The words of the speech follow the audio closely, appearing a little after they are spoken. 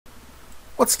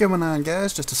What's going on,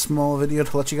 guys? Just a small video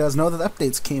to let you guys know that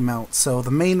updates came out. So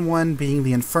the main one being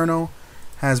the Inferno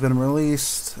has been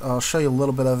released. I'll show you a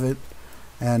little bit of it,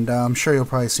 and I'm sure you'll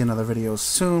probably see another video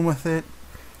soon with it.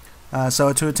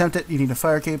 So to attempt it, you need a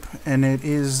fire cape, and it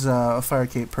is a fire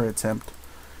cape per attempt.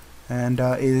 And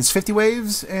it is 50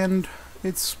 waves, and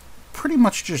it's pretty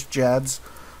much just Jads.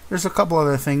 There's a couple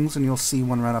other things, and you'll see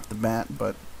one right off the bat,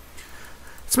 but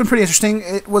it's been pretty interesting.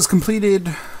 It was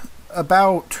completed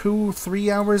about 2-3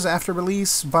 hours after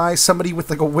release by somebody with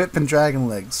like a whip and dragon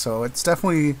legs, so it's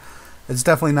definitely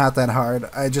not that hard.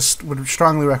 I just would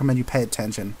strongly recommend you pay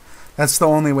attention. That's the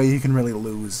only way you can really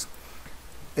lose,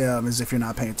 is if you're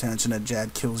not paying attention, a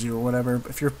Jad kills you or whatever.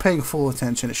 If you're paying full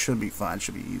attention, it should be fine, it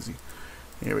should be easy.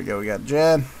 Here we go, we got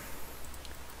Jad,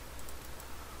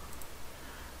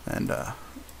 and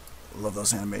love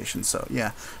those animations. So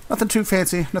yeah, nothing too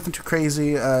fancy, nothing too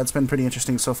crazy. It's been pretty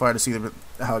interesting so far to see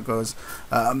how it goes.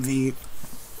 The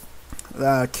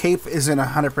cape isn't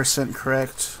 100%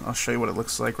 correct. I'll show you what it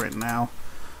looks like right now.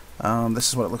 This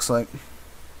is what it looks like.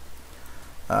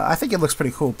 I think it looks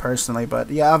pretty cool personally, but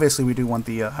yeah, obviously we do want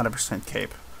the 100%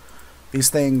 cape. These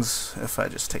things, if I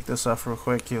just take this off real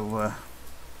quick, you'll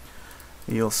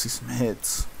see some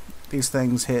hits. These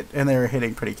things hit, and they're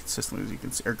hitting pretty consistently, as you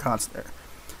can see, or constant.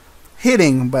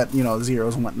 Hitting, but you know,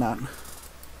 zeros and whatnot.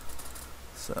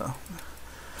 So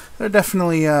they're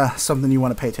definitely something you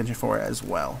want to pay attention for as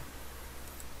well.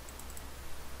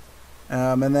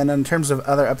 And then in terms of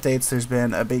other updates, there's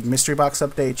been a big mystery box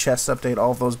update, chest update.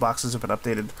 All of those boxes have been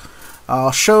updated.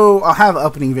 I'll have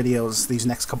opening videos these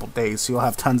next couple days, so you'll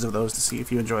have tons of those to see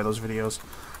if you enjoy those videos.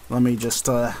 Let me just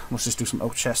let's just do some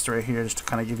oak chest right here, just to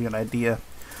kind of give you an idea.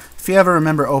 If you ever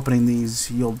remember opening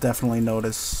these, you'll definitely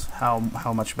notice how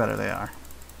much better they are.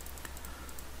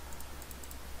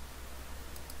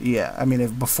 Yeah, I mean,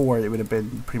 if before it would have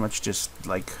been pretty much just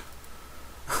like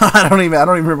I don't even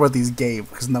remember what these gave,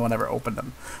 because no one ever opened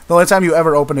them. The only time you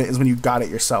ever opened it is when you got it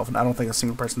yourself, and I don't think a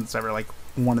single person that's ever like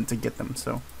wanted to get them.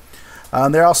 So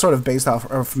they're all sort of based off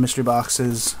of mystery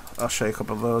boxes. I'll show you a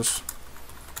couple of those.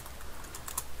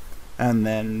 And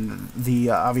then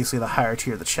obviously the higher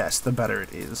tier the chest, the better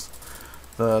it is.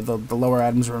 The lower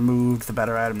items are removed, the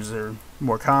better items are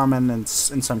more common, and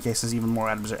in some cases even more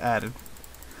items are added.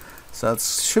 So it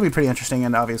should be pretty interesting,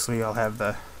 and obviously I'll have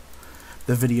the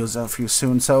videos out for you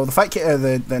soon. So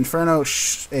the Inferno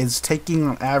is taking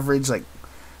on average like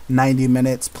 90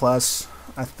 minutes plus.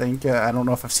 I think I don't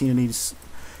know if I've seen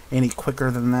any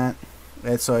quicker than that.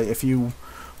 So if you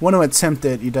want to attempt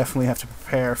it, you definitely have to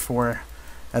prepare for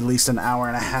at least an hour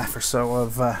and a half or so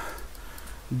of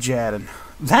Jad, and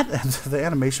the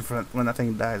animation for when that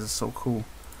thing dies is so cool.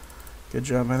 Good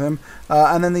job by them.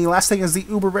 And then the last thing is the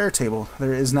Uber Rare table.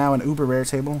 There is now an Uber Rare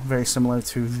table, very similar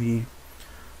to the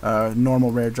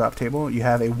normal rare drop table. You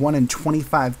have a 1 in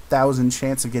 25,000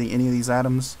 chance of getting any of these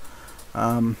items.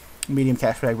 Medium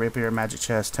cash bag, rapier, magic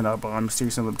chest, $10 bond,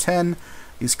 mysterious emblem 10.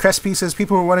 These crest pieces.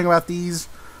 People were wondering about these.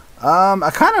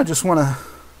 I kind of just want to.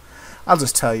 I'll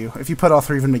just tell you, if you put all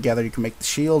three of them together, you can make the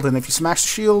shield, and if you smash the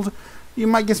shield, you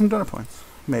might get some donor points.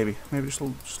 Maybe just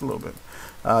a little bit.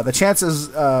 The chances,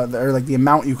 or like the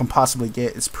amount you can possibly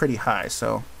get, is pretty high.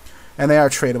 So, and they are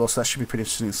tradable, so that should be pretty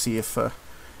interesting to see if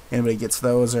anybody gets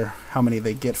those or how many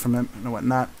they get from it and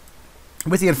whatnot.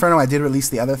 With the Inferno, I did release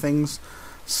the other things,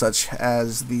 such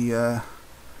as the. I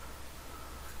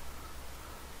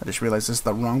just realized this is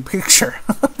the wrong picture.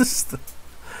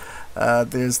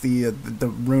 There's the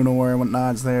rune ore and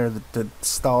whatnot's there. The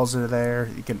stalls are there.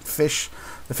 You can fish.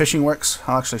 The fishing works.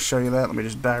 I'll actually show you that. Let me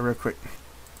just die real quick.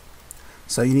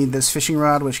 So you need this fishing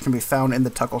rod, which can be found in the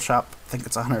Tuckle shop. I think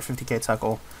it's 150k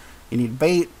Tuckle. You need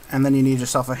bait, and then you need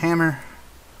yourself a hammer.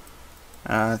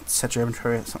 Set your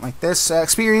inventory, something like this.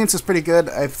 Experience is pretty good.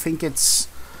 I think it's,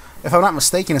 if I'm not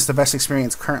mistaken, it's the best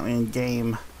experience currently in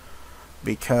game,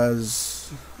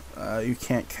 because you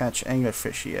can't catch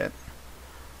anglerfish yet.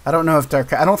 I don't know if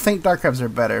I don't think dark crabs are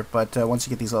better, but once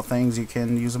you get these little things, you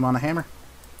can use them on a hammer.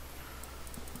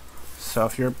 So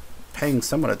if you're paying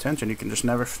somewhat attention, you can just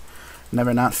never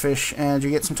not fish, and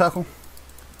you get some Tuckle.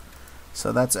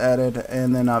 So that's added,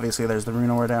 and then obviously there's the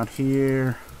rune ore down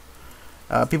here.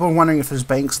 People are wondering if there's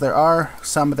banks. There are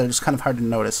some, but they're just kind of hard to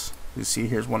notice. You see,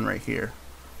 here's one right here.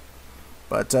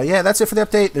 But yeah, that's it for the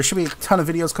update. There should be a ton of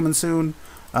videos coming soon.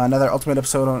 Another Ultimate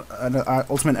episode,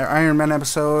 Ultimate Iron Man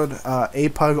episode.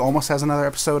 A-Pug almost has another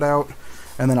episode out.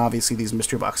 And then obviously these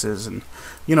mystery boxes. And,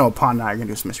 you know, Pawn and I are going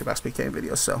to do some mystery box PK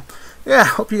videos. So, yeah,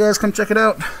 hope you guys come check it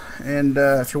out. And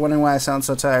if you're wondering why I sound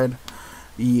so tired,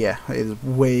 yeah, it is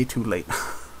way too late.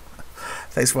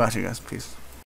 Thanks for watching, guys. Peace.